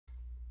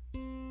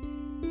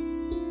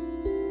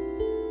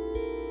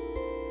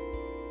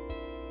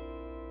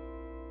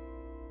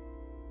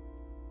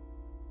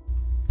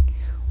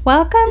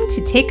Welcome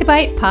to Take a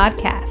Bite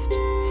Podcast,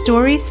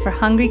 Stories for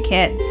Hungry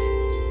Kids.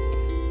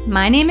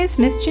 My name is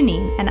Miss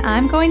Janine, and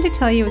I'm going to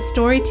tell you a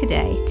story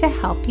today to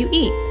help you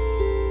eat.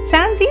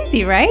 Sounds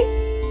easy, right?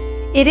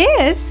 It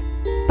is,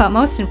 but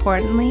most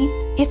importantly,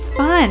 it's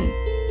fun.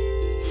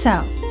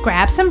 So,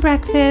 grab some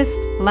breakfast,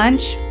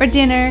 lunch, or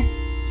dinner,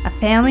 a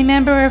family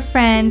member or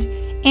friend,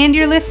 and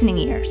your listening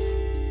ears.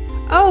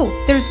 Oh,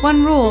 there's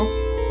one rule.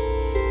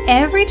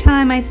 Every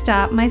time I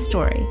stop my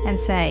story and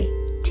say,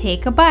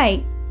 take a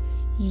bite,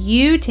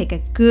 you take a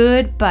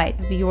good bite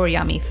of your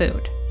yummy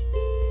food.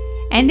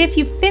 And if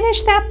you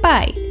finish that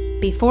bite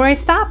before I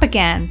stop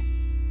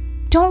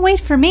again, don't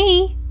wait for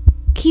me.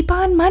 Keep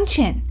on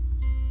munching.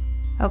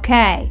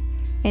 Okay,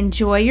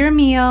 enjoy your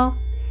meal,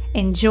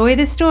 enjoy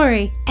the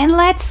story, and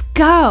let's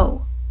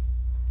go!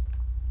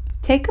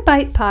 Take a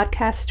Bite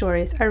podcast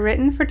stories are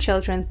written for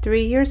children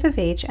 3 years of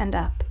age and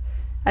up.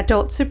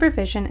 Adult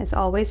supervision is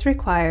always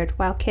required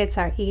while kids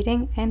are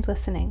eating and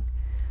listening.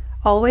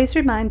 Always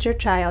remind your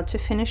child to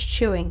finish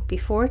chewing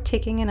before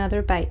taking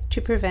another bite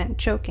to prevent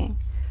choking.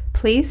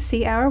 Please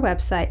see our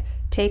website,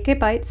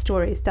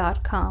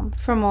 takeabitestories.com,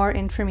 for more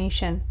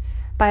information.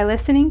 By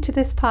listening to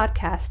this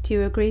podcast,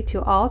 you agree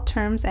to all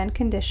terms and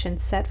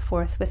conditions set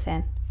forth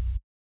within.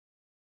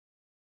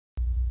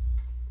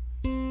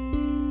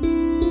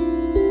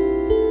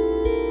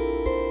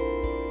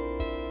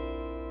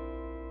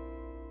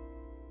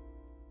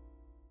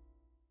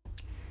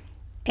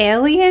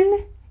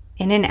 Alien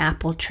in an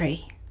apple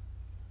tree.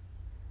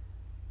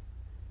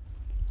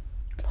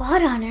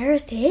 What on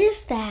earth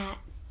is that?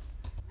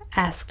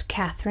 Asked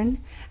Catherine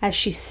as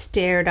she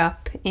stared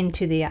up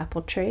into the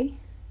apple tree.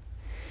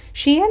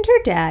 She and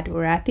her dad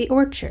were at the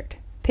orchard,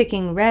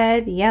 picking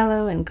red,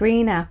 yellow, and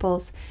green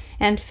apples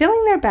and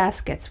filling their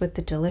baskets with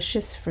the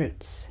delicious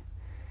fruits.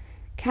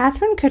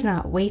 Catherine could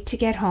not wait to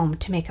get home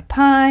to make a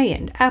pie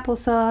and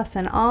applesauce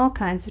and all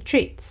kinds of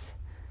treats.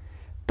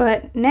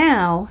 But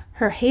now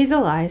her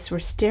hazel eyes were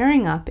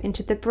staring up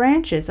into the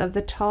branches of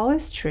the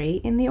tallest tree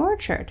in the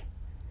orchard.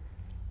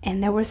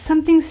 And there was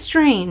something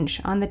strange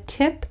on the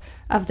tip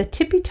of the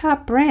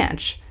tippy-top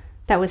branch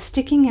that was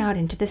sticking out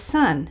into the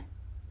sun.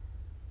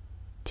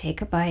 Take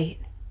a bite.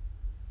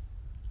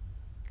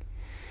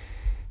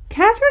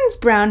 Catherine's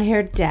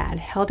brown-haired dad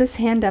held his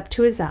hand up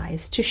to his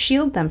eyes to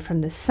shield them from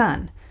the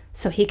sun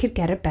so he could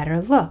get a better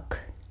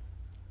look.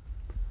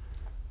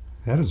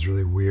 That is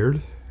really weird.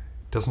 It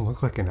doesn't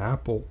look like an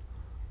apple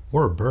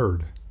or a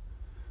bird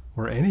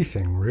or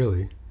anything,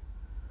 really.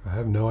 I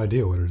have no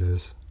idea what it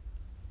is,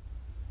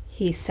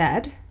 he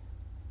said.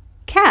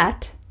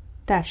 Cat,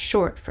 that's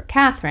short for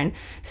Catherine,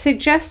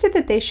 suggested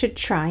that they should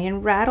try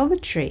and rattle the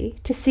tree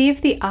to see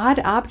if the odd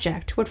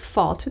object would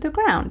fall to the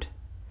ground.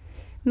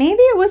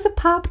 Maybe it was a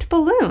popped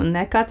balloon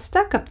that got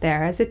stuck up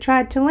there as it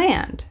tried to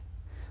land.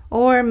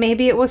 Or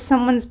maybe it was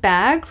someone's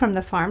bag from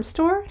the farm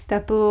store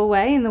that blew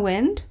away in the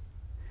wind.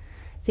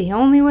 The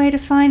only way to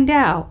find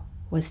out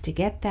was to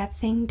get that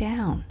thing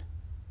down.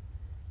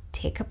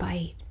 Take a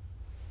bite.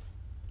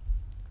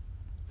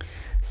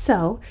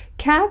 So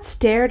Cat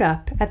stared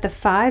up at the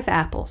 5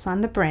 apples on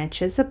the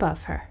branches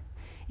above her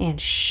and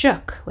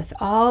shook with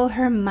all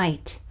her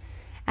might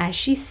as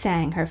she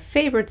sang her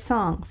favorite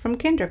song from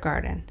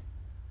kindergarten.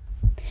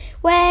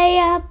 Way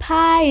up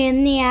high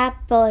in the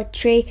apple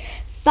tree,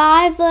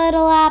 5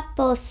 little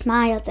apples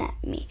smiled at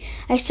me.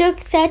 I shook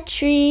that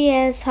tree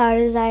as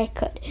hard as I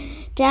could.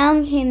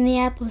 Down came the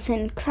apples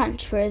and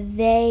crunch were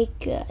they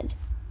good.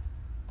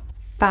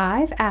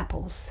 5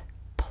 apples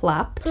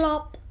plopped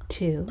Plop,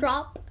 to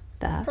plop,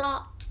 the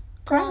plop,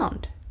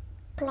 ground.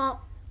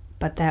 plop.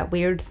 But that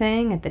weird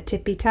thing at the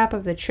tippy top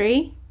of the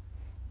tree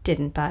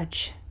didn't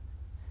budge.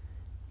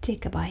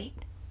 Take a bite.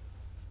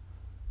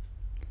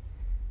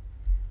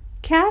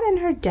 Cat and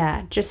her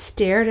dad just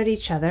stared at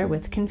each other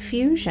with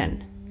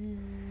confusion.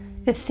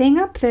 The thing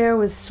up there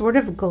was sort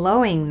of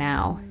glowing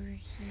now.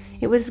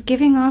 It was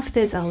giving off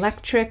this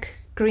electric,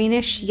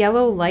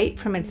 greenish-yellow light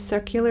from its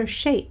circular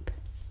shape.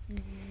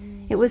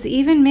 It was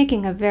even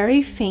making a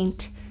very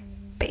faint,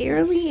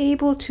 barely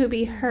able to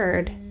be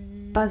heard,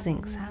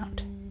 buzzing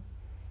sound.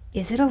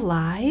 Is it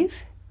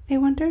alive? They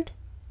wondered.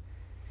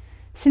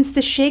 Since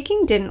the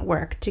shaking didn't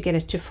work to get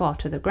it to fall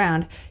to the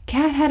ground,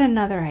 Cat had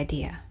another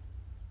idea.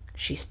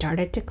 She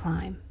started to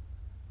climb.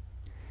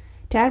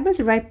 Dad was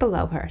right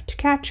below her to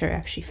catch her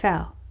if she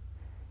fell.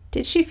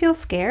 Did she feel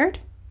scared?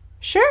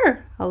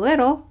 Sure, a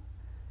little.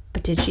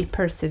 But did she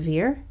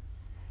persevere?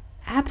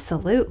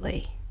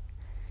 Absolutely.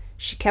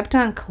 She kept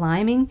on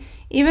climbing,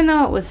 even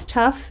though it was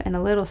tough and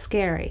a little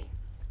scary.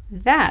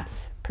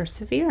 That's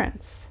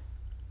perseverance.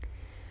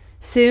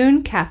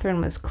 Soon, Catherine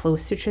was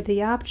closer to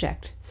the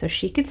object, so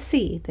she could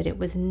see that it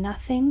was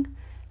nothing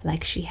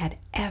like she had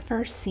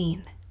ever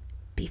seen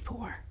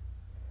before.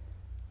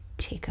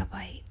 Take a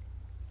bite.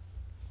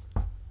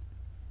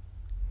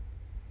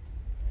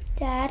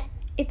 Dad,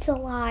 it's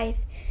alive.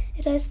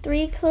 It has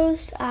 3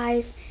 closed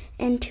eyes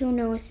and 2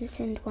 noses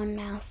and 1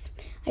 mouth.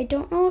 I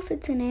don't know if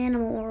it's an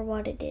animal or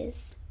what it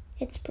is.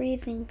 It's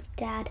breathing.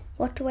 Dad,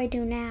 what do I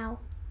do now?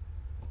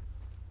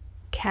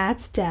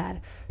 Cat's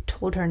dad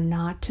told her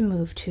not to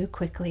move too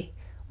quickly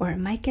or it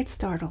might get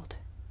startled.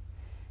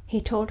 He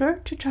told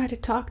her to try to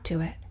talk to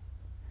it.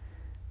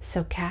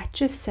 So Kat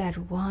just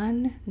said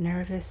one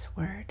nervous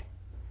word.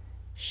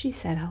 She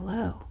said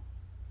hello.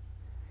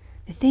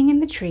 The thing in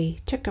the tree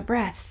took a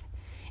breath,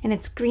 and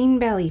its green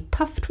belly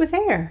puffed with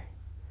air.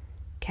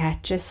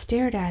 Kat just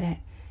stared at it,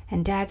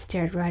 and Dad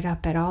stared right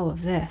up at all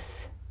of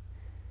this.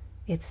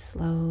 It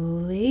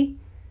slowly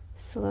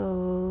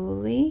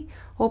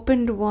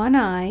opened one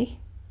eye,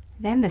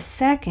 then the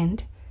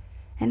second,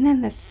 and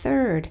then the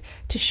third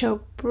to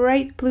show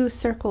bright blue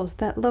circles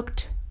that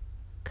looked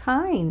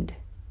kind.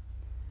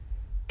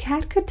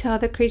 Kat could tell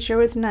the creature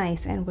was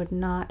nice and would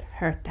not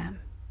hurt them.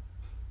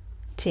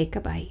 Take a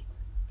bite.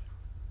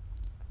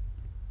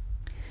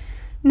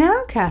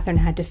 Now Catherine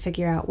had to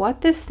figure out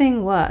what this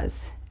thing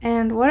was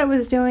and what it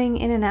was doing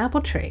in an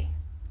apple tree.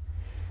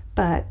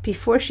 But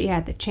before she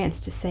had the chance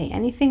to say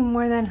anything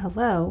more than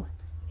hello,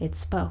 it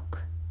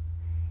spoke.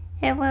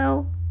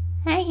 Hello,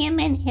 I am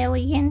an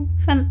alien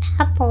from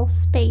Apple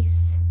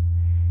Space.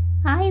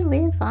 I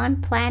live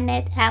on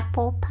planet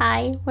Apple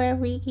Pie where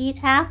we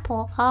eat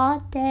apple all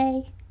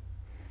day.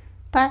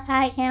 But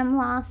I am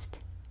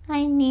lost.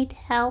 I need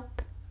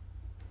help,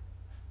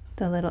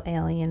 the little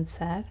alien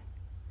said.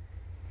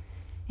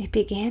 It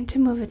began to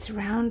move its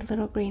round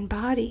little green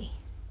body.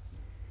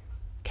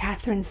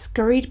 Catherine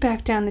scurried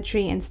back down the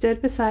tree and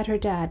stood beside her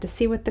dad to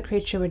see what the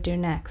creature would do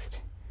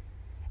next.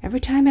 Every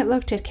time it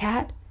looked at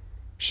Kat,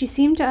 she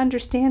seemed to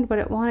understand what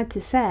it wanted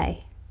to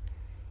say,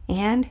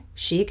 and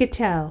she could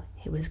tell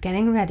it was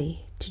getting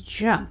ready to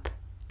jump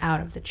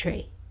out of the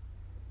tree.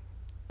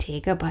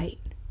 Take a bite.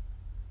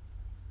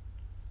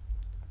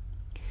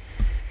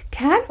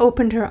 Kat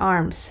opened her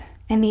arms,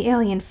 and the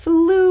alien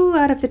flew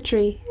out of the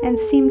tree and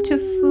seemed to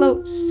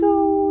float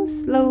so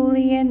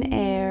slowly in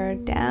air,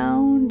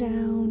 down,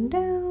 down,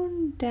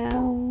 down,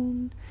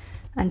 down,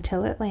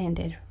 until it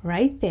landed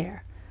right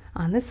there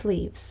on the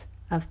sleeves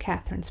of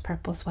Catherine's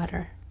purple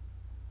sweater.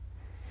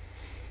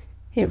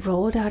 It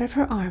rolled out of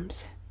her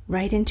arms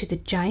right into the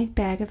giant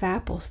bag of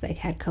apples they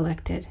had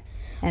collected,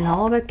 and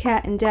all that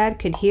Kat and Dad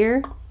could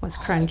hear was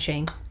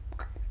crunching.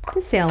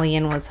 This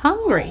alien was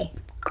hungry.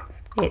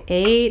 It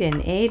ate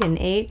and ate and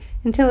ate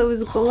until it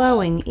was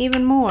glowing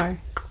even more.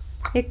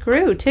 It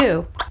grew,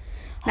 too.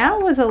 Now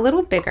it was a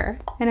little bigger,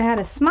 and it had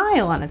a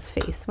smile on its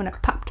face when it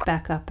popped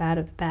back up out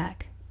of the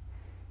bag.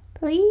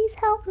 Please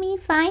help me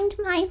find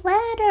my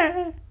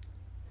ladder,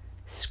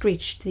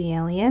 screeched the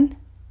alien.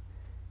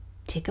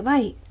 Take a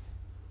bite.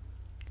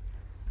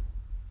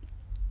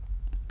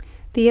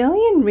 The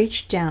alien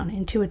reached down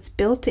into its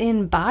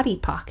built-in body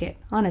pocket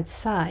on its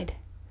side.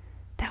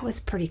 That was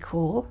pretty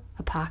cool,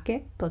 a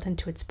pocket built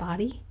into its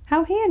body.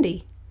 How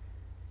handy.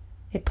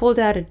 It pulled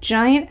out a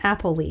giant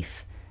apple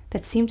leaf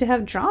that seemed to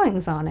have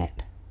drawings on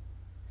it.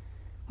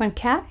 When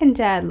Kat and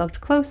Dad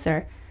looked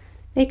closer,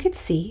 they could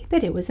see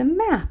that it was a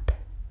map.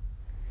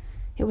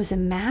 It was a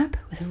map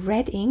with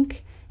red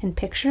ink and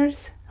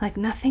pictures like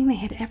nothing they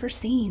had ever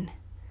seen.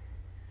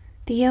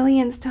 The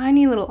alien's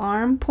tiny little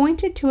arm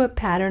pointed to a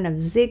pattern of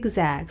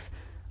zigzags.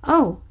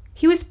 Oh,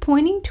 he was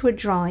pointing to a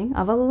drawing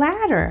of a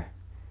ladder.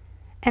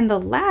 And the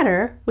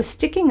ladder was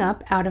sticking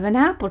up out of an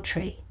apple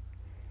tree.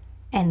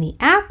 And the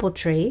apple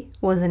tree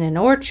was in an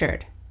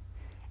orchard.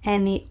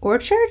 And the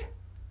orchard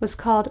was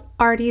called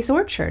Artie's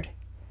Orchard.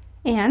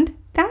 And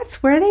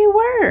that's where they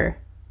were.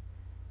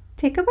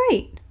 Take a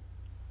bite.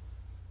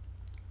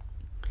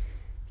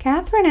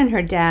 Catherine and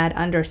her dad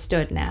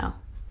understood now.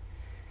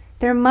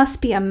 There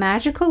must be a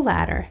magical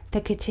ladder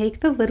that could take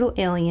the little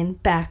alien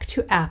back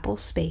to Apple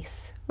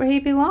Space, where he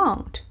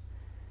belonged.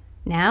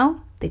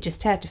 Now they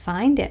just had to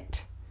find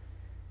it.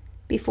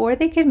 Before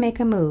they could make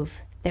a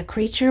move, the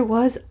creature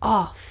was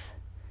off.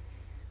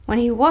 When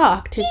he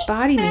walked, his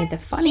body made the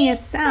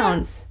funniest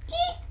sounds.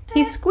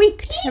 He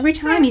squeaked every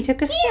time he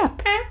took a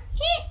step.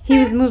 He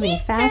was moving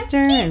faster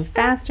and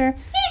faster,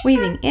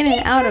 weaving in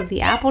and out of the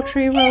apple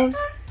tree rows,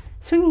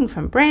 swinging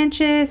from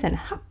branches and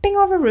hopping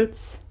over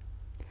roots.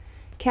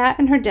 Kat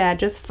and her dad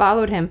just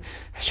followed him,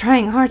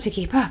 trying hard to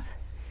keep up.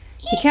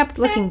 He kept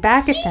looking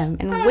back at them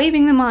and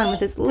waving them on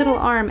with his little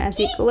arm as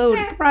he glowed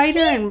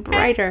brighter and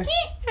brighter.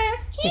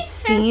 It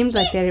seemed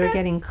like they were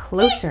getting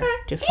closer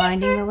to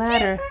finding the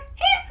ladder.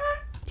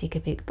 Take a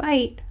big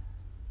bite.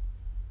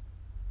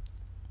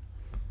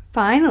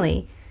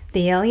 Finally,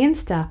 the alien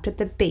stopped at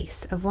the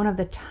base of one of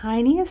the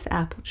tiniest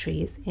apple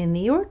trees in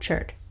the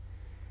orchard.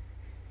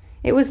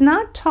 It was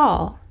not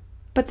tall,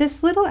 but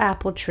this little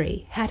apple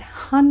tree had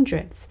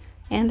hundreds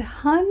and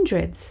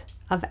hundreds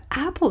of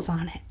apples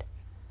on it.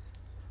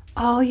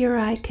 All your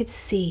eye could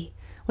see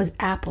was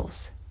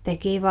apples that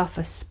gave off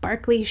a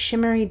sparkly,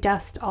 shimmery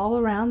dust all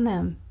around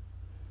them.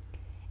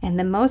 And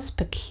the most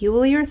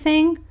peculiar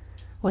thing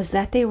was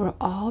that they were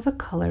all the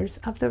colors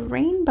of the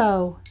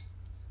rainbow.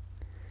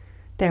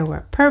 There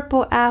were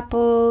purple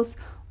apples,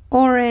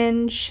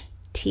 orange,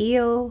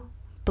 teal,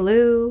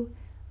 blue,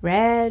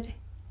 red,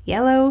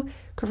 yellow,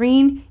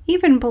 green,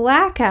 even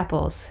black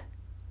apples,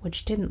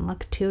 which didn't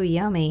look too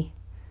yummy.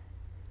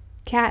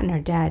 Kat and her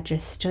dad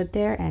just stood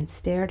there and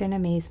stared in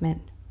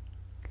amazement.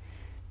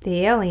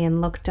 The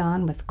alien looked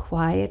on with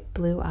quiet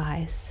blue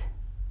eyes.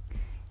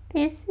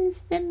 This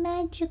is the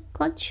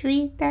magical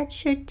tree that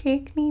should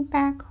take me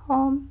back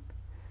home.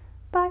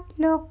 But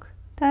look,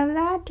 the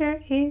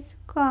ladder is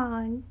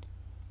gone,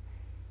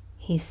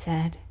 he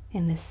said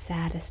in the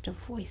saddest of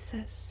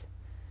voices.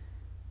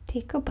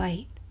 Take a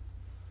bite.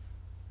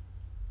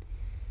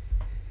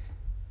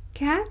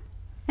 Kat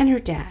and her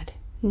dad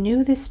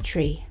knew this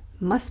tree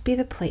must be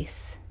the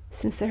place,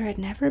 since there had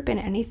never been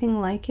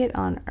anything like it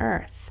on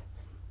Earth.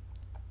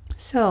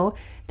 So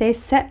they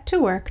set to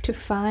work to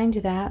find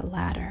that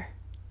ladder.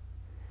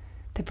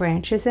 The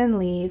branches and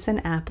leaves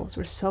and apples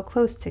were so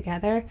close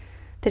together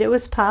that it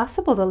was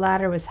possible the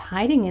ladder was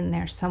hiding in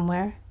there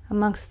somewhere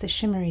amongst the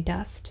shimmery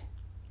dust.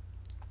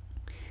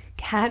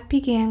 Kat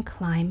began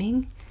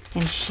climbing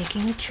and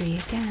shaking the tree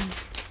again.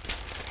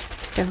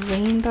 The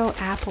rainbow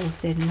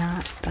apples did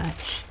not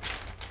budge.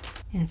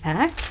 In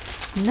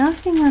fact,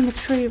 nothing on the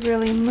tree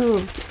really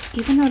moved,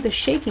 even though the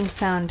shaking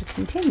sound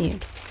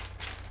continued.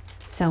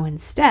 So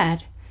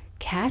instead,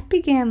 Kat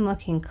began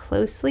looking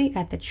closely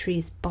at the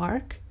tree's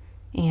bark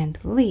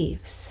and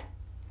leaves.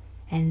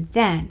 And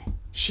then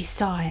she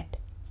saw it.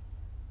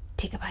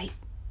 Take a bite.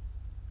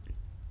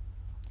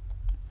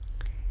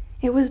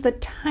 It was the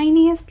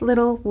tiniest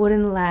little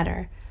wooden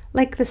ladder,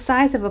 like the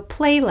size of a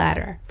play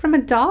ladder from a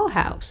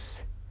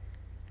dollhouse.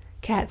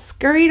 Kat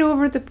scurried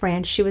over the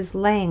branch she was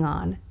laying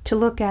on to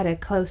look at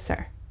it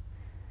closer.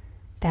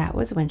 That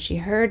was when she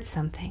heard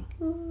something.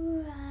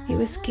 It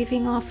was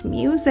giving off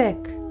music.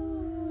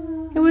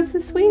 It was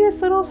the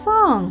sweetest little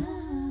song.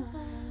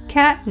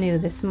 Kat knew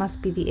this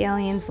must be the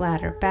alien's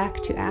ladder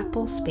back to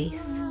Apple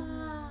space,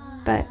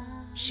 but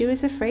she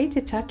was afraid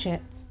to touch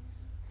it.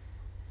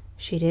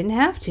 She didn't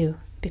have to,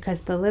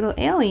 because the little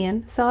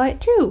alien saw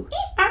it too.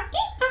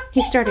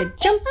 He started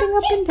jumping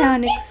up and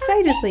down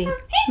excitedly,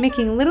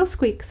 making little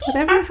squeaks with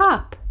every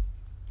hop.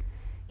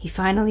 He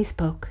finally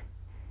spoke.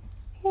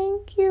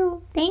 Thank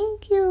you,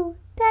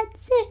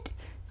 that's it.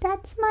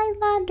 That's my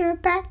ladder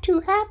back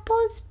to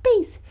Apple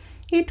space.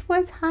 It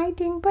was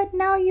hiding, but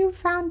now you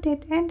found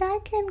it, and I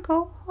can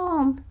go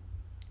home.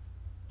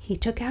 He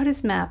took out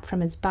his map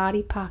from his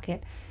body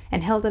pocket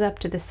and held it up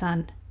to the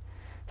sun.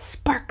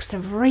 Sparks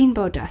of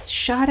rainbow dust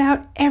shot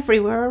out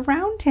everywhere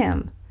around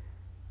him.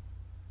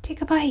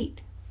 Take a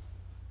bite.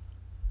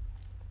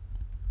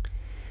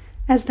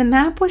 As the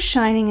map was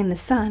shining in the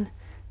sun,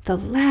 the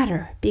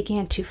ladder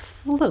began to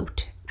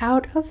float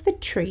out of the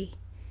tree,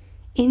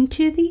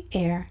 into the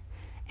air,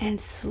 and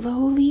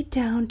slowly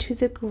down to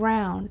the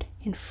ground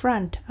in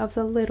front of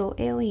the little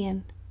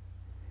alien.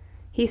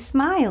 He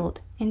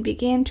smiled and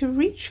began to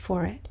reach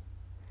for it.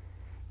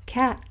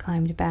 Kat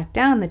climbed back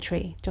down the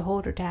tree to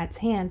hold her dad's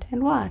hand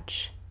and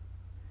watch.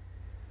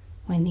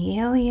 When the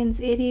alien's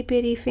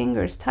itty-bitty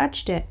fingers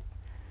touched it,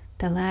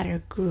 the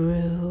ladder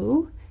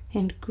grew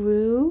and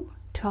grew,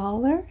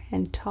 taller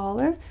and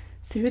taller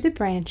through the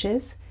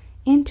branches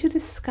into the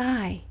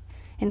sky,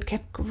 and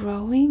kept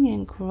growing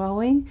and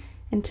growing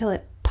until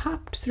it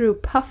popped through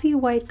puffy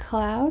white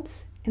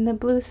clouds in the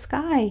blue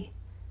sky.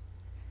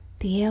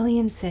 The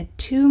alien said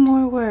 2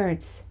 more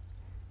words.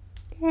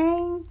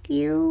 Thank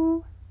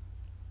you.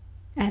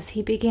 As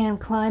he began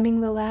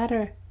climbing the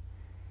ladder.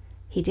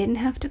 He didn't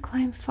have to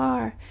climb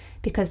far,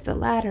 because the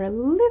ladder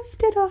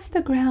lifted off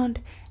the ground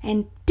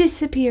and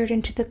disappeared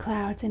into the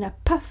clouds in a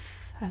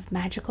puff of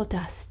magical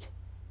dust.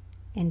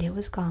 And it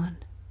was gone.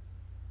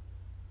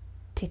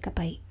 Take a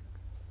bite.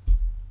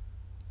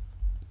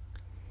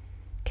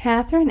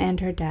 Catherine and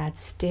her dad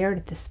stared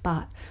at the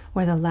spot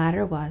where the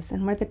ladder was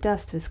and where the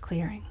dust was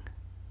clearing.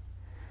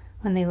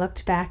 When they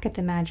looked back at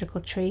the magical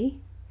tree,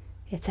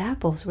 its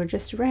apples were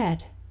just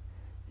red.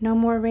 No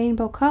more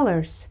rainbow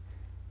colors,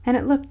 and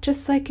it looked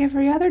just like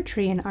every other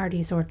tree in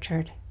Artie's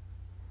orchard.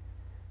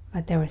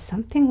 But there was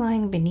something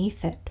lying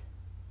beneath it.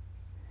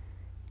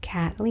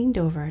 Kat leaned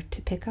over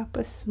to pick up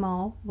a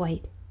small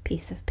white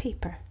piece of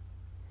paper.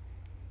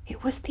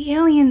 It was the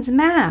alien's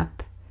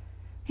map,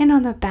 and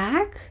on the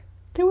back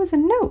there was a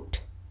note.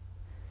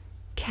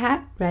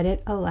 Kat read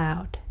it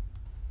aloud.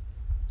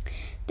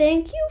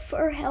 Thank you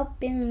for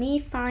helping me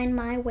find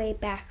my way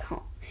back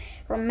home.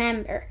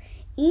 Remember,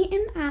 eat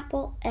an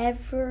apple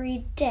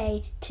every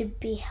day to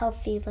be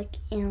healthy like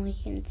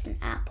aliens in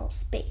Apple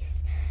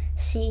space.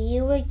 See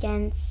you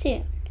again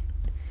soon.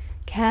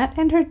 Kat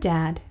and her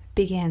dad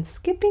began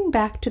skipping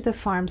back to the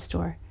farm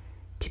store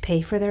to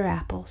pay for their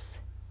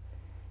apples.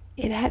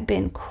 It had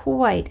been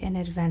quite an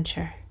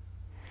adventure.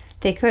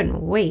 They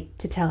couldn't wait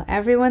to tell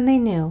everyone they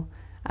knew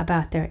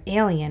about their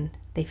alien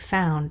they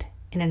found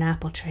in an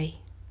apple tree.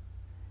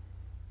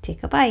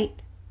 Take a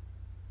bite.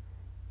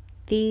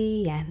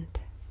 The end.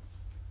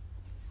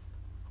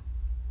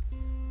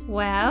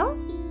 Well,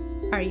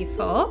 are you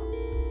full?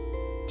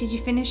 Did you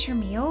finish your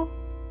meal?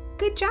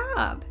 Good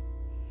job!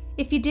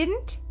 If you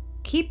didn't,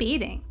 keep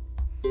eating.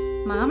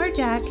 Mom or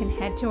Dad can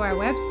head to our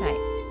website,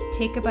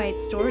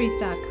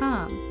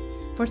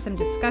 takeabitestories.com, for some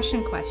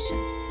discussion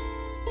questions.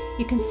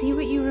 You can see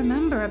what you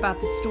remember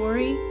about the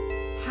story,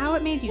 how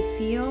it made you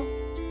feel,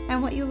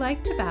 and what you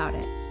liked about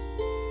it.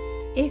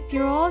 If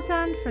you're all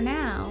done for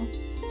now,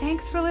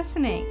 thanks for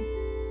listening.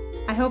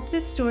 I hope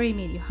this story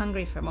made you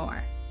hungry for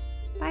more.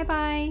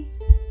 Bye-bye.